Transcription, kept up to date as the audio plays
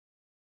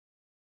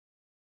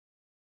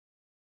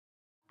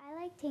I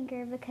like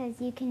Tynker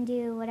because you can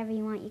do whatever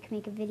you want. You can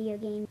make a video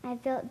game.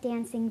 I've built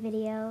dancing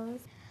videos.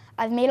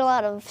 I've made a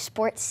lot of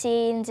sports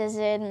scenes, as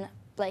in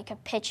like a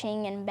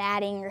pitching and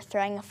batting or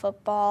throwing a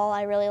football.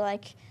 I really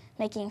like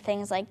making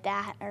things like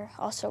that, or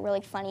also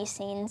really funny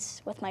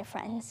scenes with my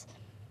friends.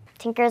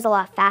 Tynker is a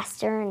lot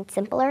faster and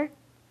simpler.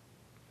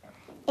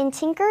 In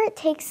Tynker, it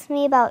takes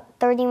me about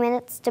 30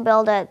 minutes to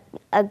build a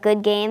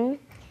good game,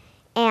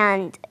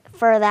 and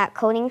for that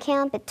coding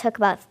camp, it took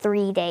about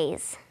 3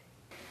 days.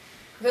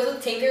 Because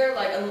with Tynker,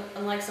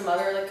 unlike some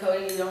other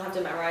coding, you don't have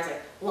to memorize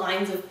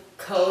lines of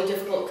code,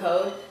 difficult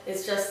code.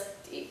 It's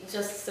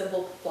just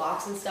simple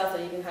blocks and stuff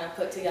that you can kind of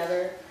put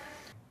together.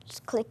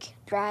 Just click,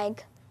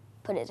 drag,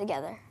 put it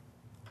together.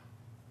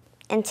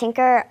 In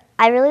Tynker,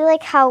 I really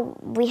like how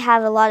we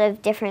have a lot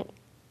of different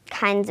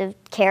kinds of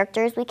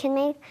characters we can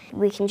make.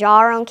 We can draw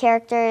our own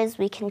characters,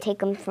 we can take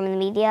them from the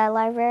media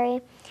library,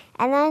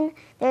 and then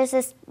there's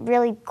this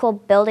really cool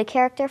build a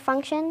character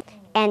function,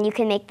 and you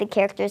can make the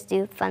characters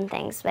do fun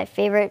things. My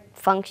favorite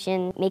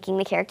function, making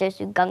the characters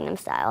do Gangnam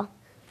Style.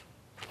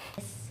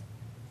 This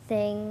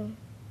thing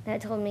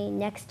that told me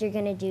next you're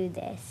gonna do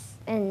this,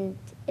 and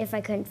if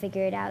I couldn't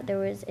figure it out, there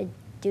was a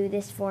do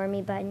this for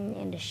me button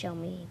and a show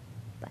me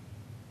button.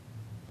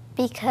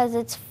 Because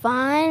it's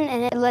fun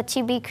and it lets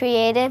you be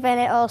creative, and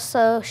it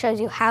also shows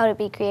you how to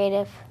be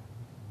creative.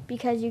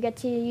 Because you get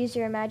to use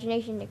your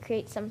imagination to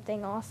create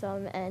something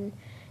awesome, and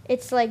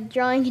it's like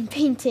drawing and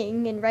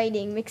painting and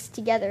writing mixed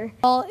together.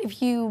 Well,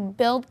 if you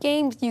build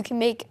games, you can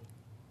make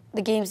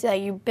the games that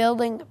you're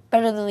building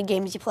better than the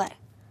games you play.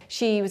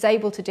 She was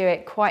able to do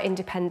it quite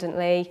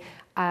independently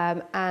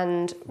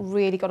and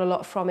really got a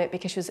lot from it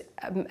because she was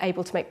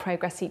able to make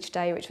progress each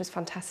day, which was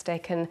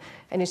fantastic, and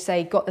as you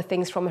say, got the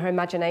things from her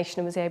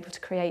imagination and was able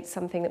to create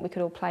something that we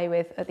could all play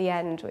with at the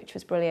end, which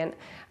was brilliant,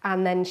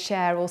 and then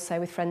share also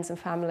with friends and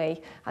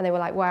family, and they were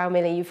like, wow,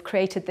 Millie, you've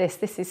created this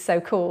is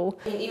so cool.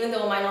 Even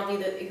though it might not be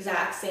the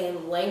exact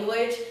same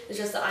language, it's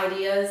just the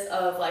ideas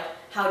of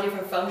how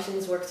different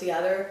functions work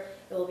together.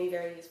 It will be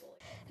very useful.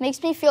 It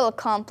makes me feel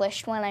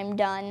accomplished when I'm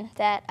done,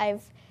 that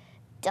I've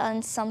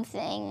done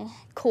something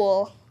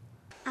cool.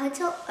 I would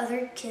tell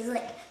other kids,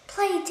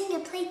 play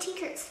Tynker, play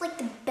Tynker. It's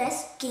the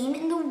best game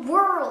in the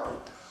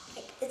world.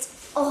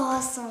 It's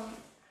awesome.